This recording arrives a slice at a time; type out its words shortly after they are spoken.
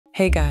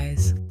Hey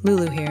guys,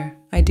 Lulu here.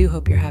 I do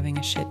hope you're having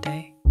a shit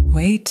day.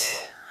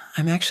 Wait,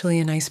 I'm actually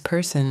a nice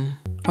person.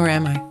 Or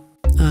am I?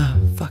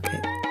 Fuck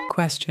it.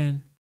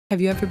 Question. Have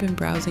you ever been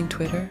browsing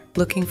Twitter,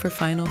 looking for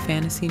Final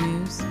Fantasy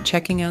news,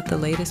 checking out the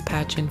latest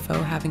patch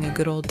info, having a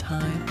good old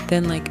time?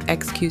 Then like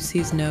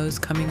XQC's nose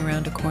coming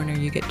around a corner,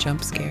 you get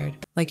jump scared.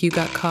 Like you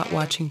got caught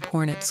watching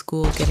porn at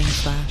school getting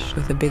flashed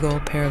with a big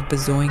old pair of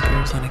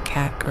bazoinkers on a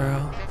cat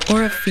girl.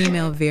 Or a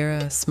female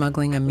Vera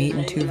smuggling a meat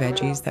and 2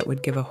 veggies that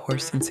would give a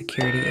horse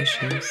insecurity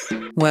issues.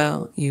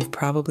 Well, you've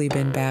probably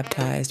been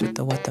baptized with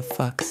the what the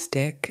fuck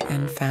stick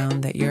and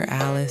found that you're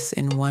Alice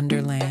in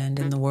Wonderland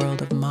in the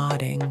world of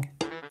modding.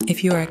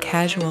 If you are a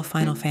casual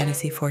Final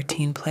Fantasy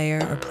XIV player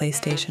or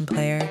PlayStation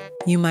player,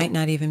 you might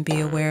not even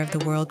be aware of the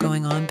world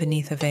going on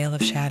beneath a veil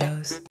of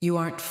shadows. You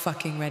aren't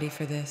fucking ready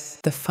for this.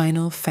 The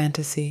Final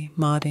Fantasy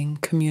modding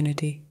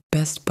community.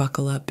 Best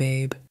buckle up,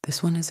 babe.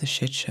 This one is a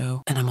shit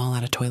show, and I'm all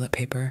out of toilet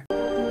paper.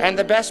 And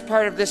the best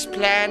part of this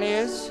plan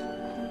is,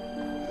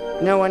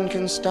 no one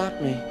can stop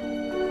me.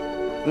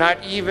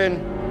 Not even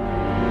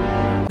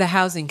the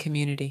housing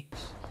community.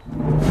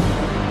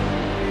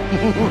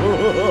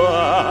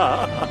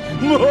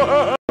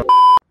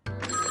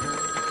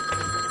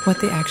 What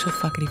the actual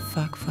fuckity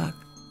fuck.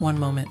 One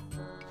moment.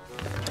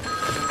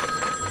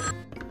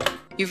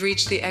 You've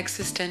reached the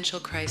existential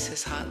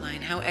crisis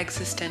hotline. How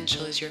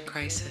existential is your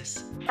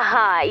crisis?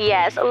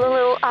 Yes,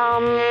 Lulu,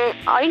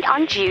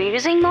 aren't you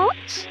using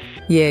mods?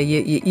 Yeah,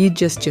 you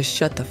just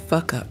shut the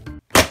fuck up.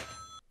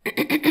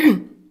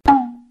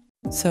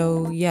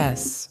 So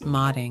yes,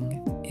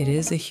 modding. It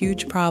is a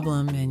huge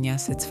problem, and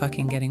yes, it's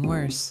fucking getting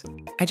worse.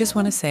 I just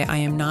want to say I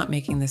am not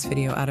making this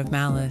video out of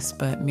malice,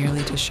 but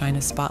merely to shine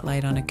a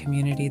spotlight on a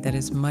community that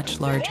is much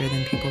larger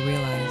than people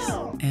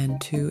realize, and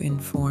to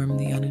inform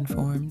the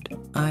uninformed.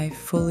 I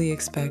fully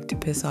expect to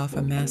piss off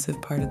a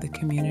massive part of the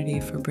community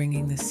for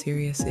bringing this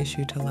serious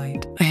issue to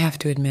light. I have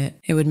to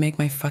admit, it would make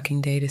my fucking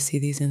day to see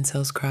these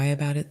incels cry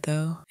about it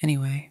though.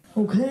 Anyway.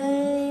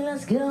 Okay,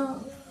 let's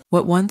go.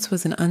 What once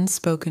was an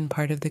unspoken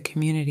part of the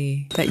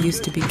community that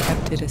used to be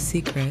kept it a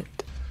secret.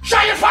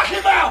 Shut your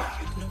fucking mouth!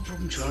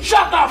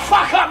 Shut the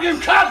fuck up, you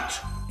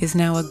cunt! Is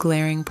now a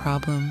glaring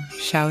problem,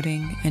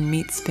 shouting and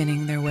meat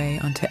spinning their way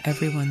onto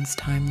everyone's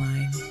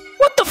timeline.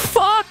 What the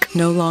fuck?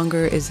 No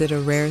longer is it a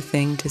rare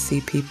thing to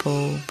see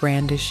people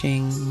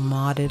brandishing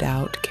modded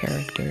out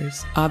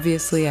characters.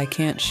 Obviously, I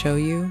can't show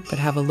you, but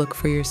have a look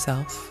for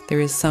yourself. There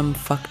is some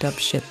fucked up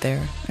shit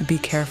there. Be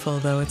careful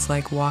though, it's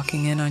like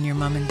walking in on your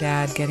mom and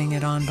dad getting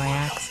it on by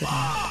accident.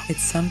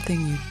 It's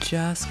something you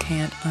just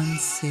can't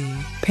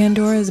unsee.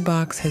 Pandora's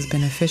box has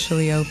been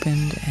officially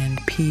opened and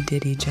P.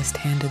 Diddy just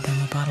handed them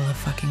a bottle of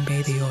fucking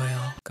baby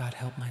oil. God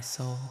help my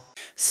soul.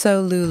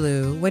 So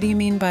Lulu, what do you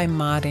mean by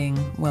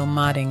modding? Well,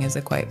 modding is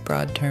a quite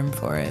broad term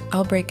for it.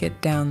 I'll break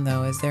it down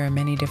though, as there are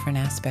many different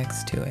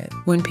aspects to it.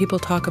 When people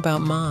talk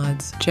about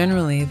mods,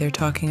 generally they're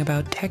talking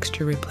about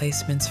texture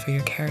replacements for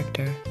your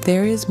character.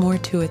 There is more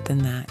to it than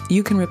that.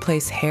 You can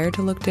replace hair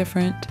to look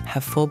different,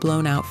 have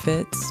full-blown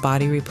outfits,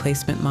 body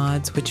replacement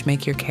mods which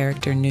make your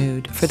character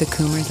nude. For the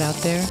coomers out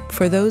there,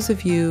 for those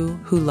of you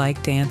who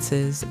like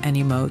dances and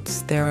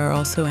emotes, there are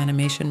also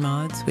animation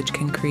mods which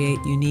can create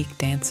unique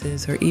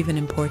dances or even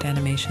import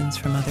animations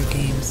from other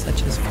games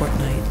such as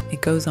Fortnite.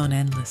 It goes on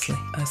endlessly.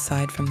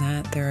 Aside from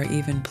that, there are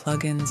even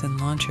plugins and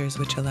launchers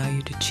which allow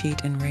you to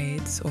cheat in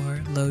raids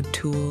or load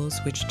tools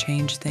which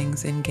change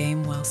things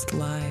in-game whilst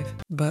live.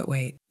 But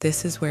wait,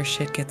 this is where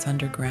shit gets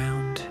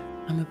underground.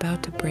 I'm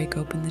about to break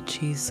open the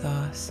cheese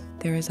sauce.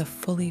 There is a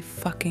fully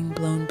fucking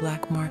blown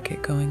black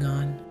market going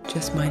on,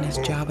 just minus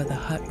Jabba the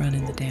Hutt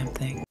running the damn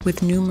thing.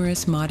 With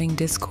numerous modding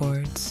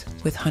discords,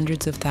 with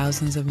hundreds of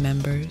thousands of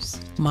members,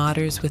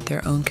 modders with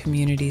their own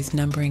communities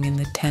numbering in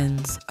the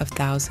tens of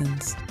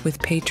thousands, with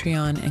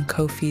Patreon and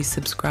Ko-fi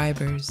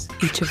subscribers,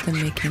 each of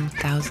them making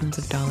thousands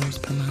of dollars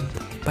per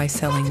month by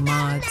selling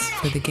mods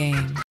for the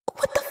game.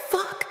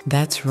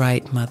 That's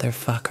right,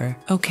 motherfucker.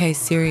 Okay,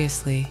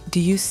 seriously, do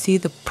you see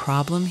the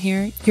problem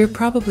here? You're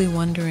probably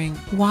wondering,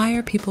 why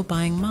are people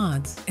buying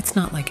mods? It's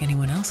not like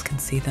anyone else can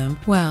see them.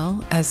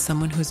 Well, as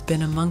someone who's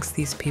been amongst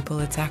these people,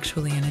 it's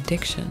actually an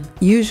addiction.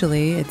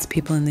 Usually, it's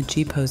people in the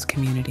G-pose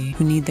community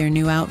who need their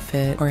new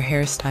outfit or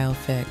hairstyle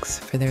fix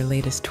for their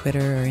latest Twitter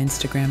or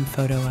Instagram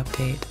photo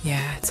update.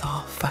 Yeah, it's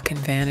all fucking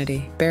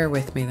vanity. Bear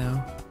with me though.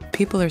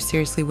 People are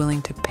seriously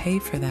willing to pay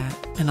for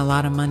that, and a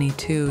lot of money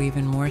too,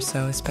 even more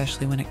so,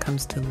 especially when it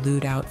comes to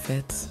lewd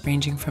outfits,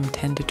 ranging from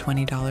 $10 to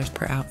 $20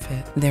 per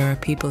outfit. There are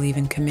people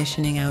even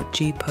commissioning out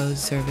G-pose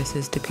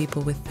services to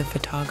people with the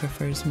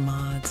photographer's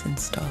mods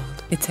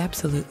installed. It's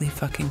absolutely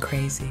fucking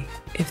crazy.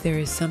 If there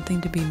is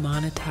something to be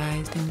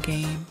monetized in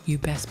game, you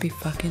best be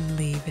fucking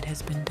leave it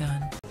has been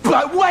done.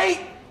 But wait!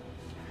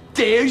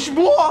 There's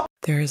more!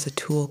 There is a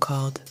tool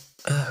called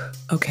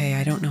okay,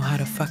 I don't know how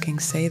to fucking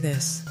say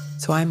this,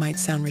 so I might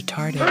sound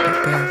retarded,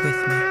 but bear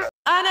with me.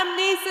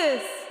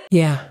 Anamnesis!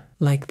 Yeah,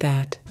 like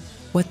that.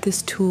 What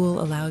this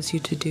tool allows you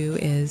to do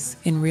is,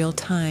 in real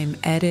time,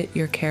 edit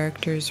your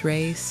character's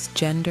race,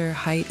 gender,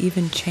 height,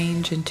 even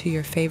change into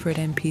your favorite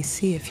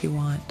NPC if you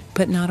want.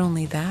 But not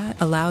only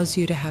that, allows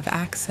you to have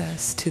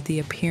access to the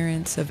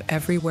appearance of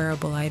every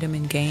wearable item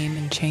in game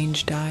and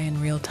change dye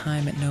in real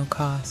time at no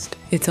cost.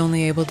 It's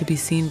only able to be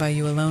seen by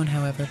you alone,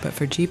 however, but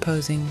for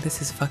G-posing,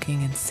 this is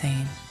fucking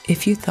insane.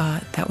 If you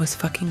thought that was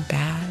fucking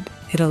bad,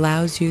 it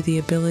allows you the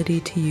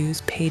ability to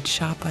use paid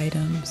shop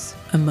items,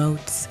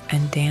 emotes,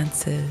 and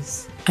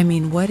dances. I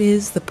mean, what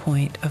is the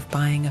point of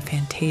buying a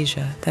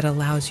Fantasia that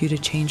allows you to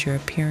change your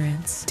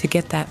appearance to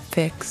get that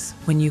fix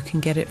when you can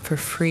get it for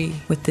free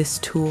with this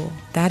tool?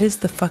 That is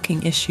the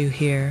fucking issue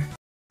here.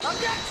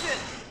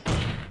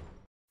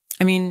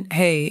 I mean,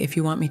 hey, if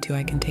you want me to,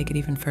 I can take it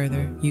even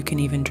further. You can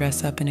even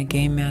dress up in a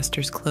game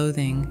master's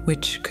clothing,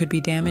 which could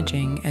be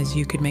damaging, as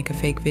you could make a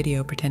fake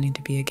video pretending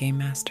to be a game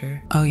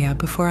master. Oh yeah,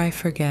 before I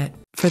forget,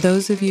 for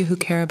those of you who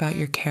care about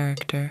your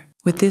character,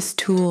 with this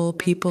tool,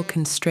 people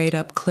can straight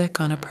up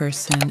click on a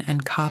person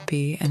and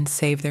copy and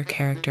save their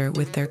character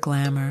with their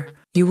glamour.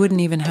 You wouldn't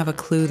even have a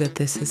clue that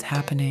this is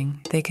happening.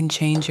 They can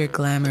change your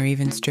glamour,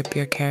 even strip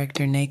your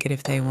character naked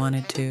if they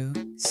wanted to.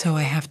 So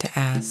I have to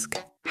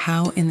ask,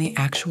 how in the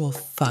actual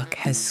fuck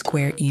has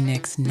Square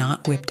Enix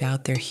not whipped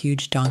out their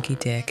huge donkey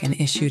dick and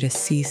issued a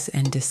cease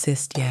and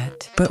desist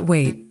yet? But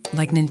wait,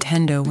 like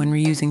Nintendo when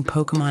reusing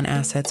Pokemon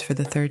assets for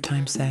the third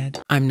time said,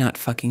 I'm not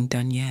fucking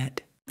done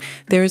yet.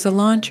 There is a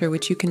launcher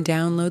which you can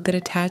download that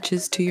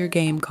attaches to your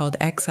game called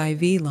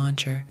FFXIV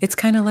launcher. It's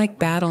kind of like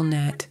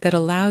BattleNet that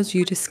allows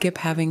you to skip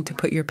having to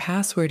put your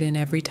password in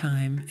every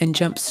time and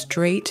jump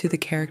straight to the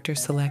character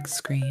select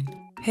screen.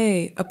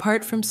 Hey,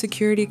 apart from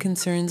security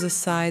concerns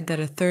aside that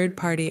a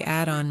third-party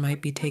add-on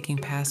might be taking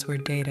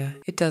password data,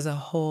 it does a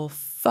whole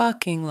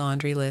fucking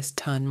laundry list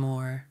ton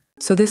more.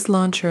 So this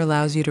launcher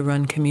allows you to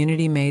run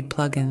community-made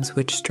plugins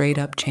which straight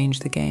up change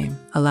the game,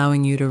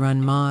 allowing you to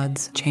run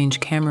mods, change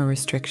camera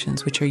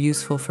restrictions, which are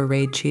useful for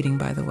raid cheating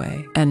by the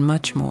way, and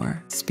much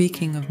more.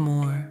 Speaking of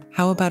more,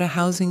 how about a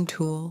housing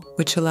tool,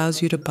 which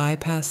allows you to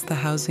bypass the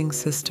housing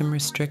system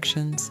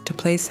restrictions to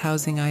place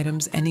housing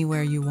items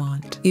anywhere you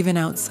want, even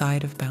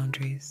outside of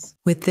boundaries.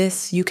 With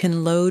this, you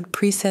can load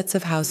presets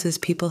of houses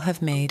people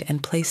have made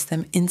and place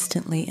them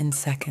instantly in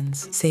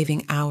seconds,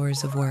 saving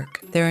hours of work.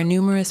 There are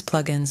numerous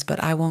plugins,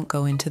 but I won't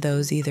go into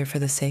those either for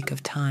the sake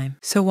of time.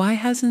 So why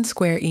hasn't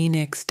Square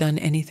Enix done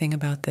anything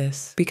about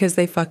this? Because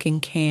they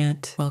fucking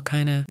can't. Well,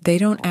 kinda. They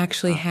don't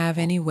actually have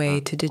any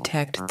way to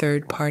detect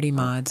third-party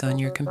mods on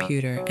your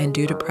computer, and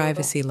due to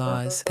privacy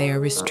laws, they are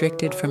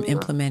restricted from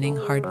implementing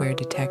hardware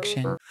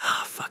detection.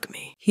 Ah, fuck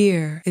me.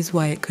 Here is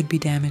why it could be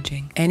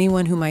damaging.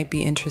 Anyone who might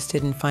be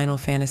interested in Final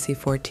Fantasy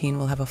XIV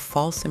will have a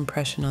false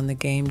impression on the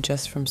game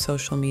just from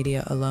social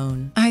media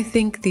alone. I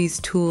think these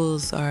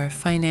tools are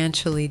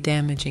financially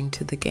damaging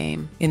to the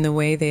game in the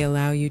way they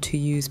allow you to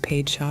use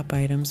paid shop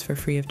items for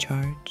free of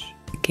charge.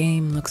 The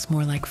game looks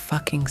more like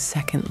fucking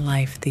Second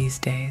Life these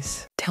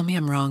days. Tell me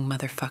I'm wrong,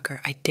 motherfucker,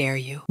 I dare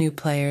you. New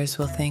players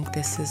will think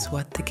this is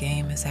what the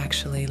game is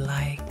actually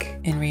like.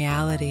 In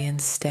reality,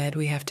 instead,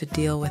 we have to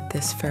deal with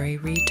this furry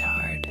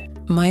retard.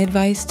 My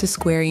advice to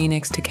Square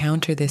Enix to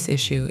counter this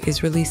issue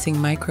is releasing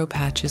micro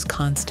patches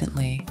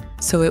constantly,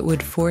 so it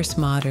would force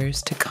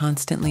modders to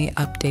constantly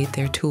update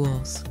their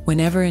tools.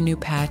 Whenever a new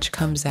patch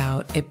comes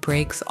out, it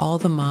breaks all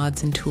the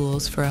mods and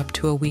tools for up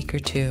to a week or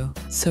two.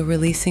 So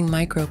releasing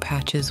micro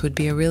patches would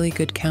be a really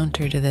good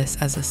counter to this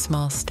as a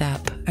small step.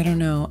 I don't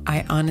know,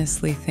 I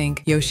honestly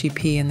think Yoshi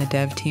P and the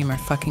dev team are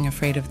fucking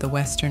afraid of the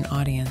Western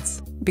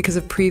audience, because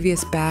of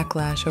previous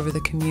backlash over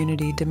the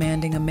community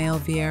demanding a male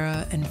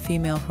Viera and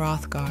female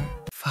Hrothgar.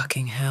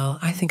 Fucking hell,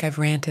 I think I've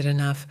ranted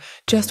enough.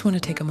 Just want to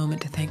take a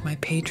moment to thank my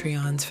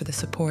Patreons for the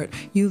support.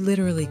 You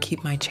literally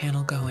keep my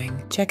channel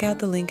going. Check out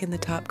the link in the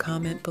top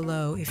comment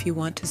below if you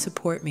want to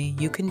support me.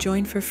 You can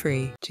join for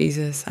free.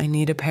 Jesus, I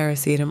need a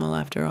paracetamol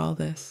after all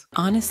this.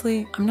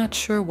 Honestly, I'm not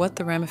sure what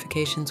the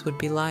ramifications would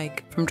be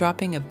like from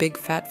dropping a big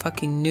fat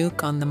fucking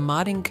nuke on the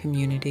modding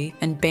community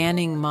and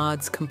banning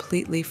mods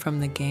completely from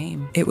the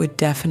game. It would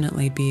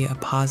definitely be a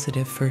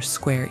positive for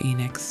Square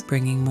Enix,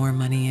 bringing more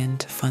money in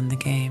to fund the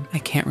game. I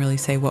can't really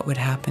say what would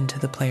happen to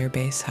the player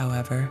base,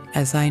 however,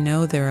 as I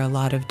know there are a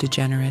lot of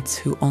degenerates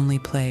who only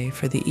play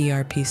for the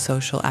ERP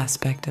social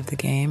aspect of the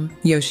game.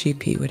 Yoshi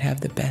P would have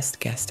the best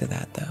guess to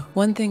that though.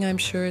 One thing I'm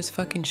sure is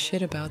fucking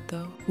shit about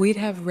though, we'd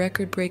have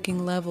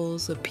record-breaking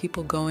levels of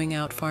people going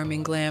out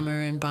farming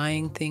glamour and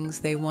buying things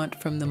they want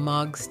from the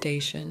Mog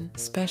station,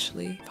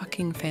 especially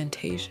fucking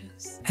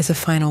Fantasias. As a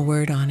final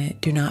word on it,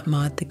 do not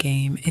mod the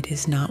game, it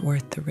is not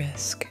worth the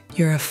risk.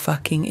 You're a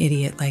fucking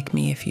idiot like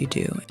me if you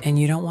do, and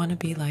you don't want to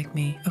be like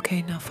me.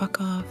 Okay, now fuck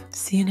off.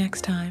 See you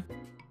next time.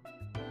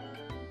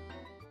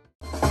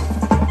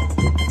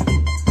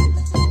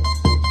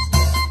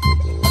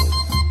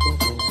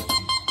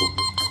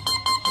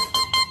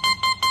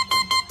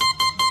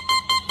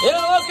 Y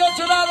la voz que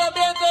chulada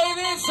ambiente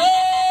y dice...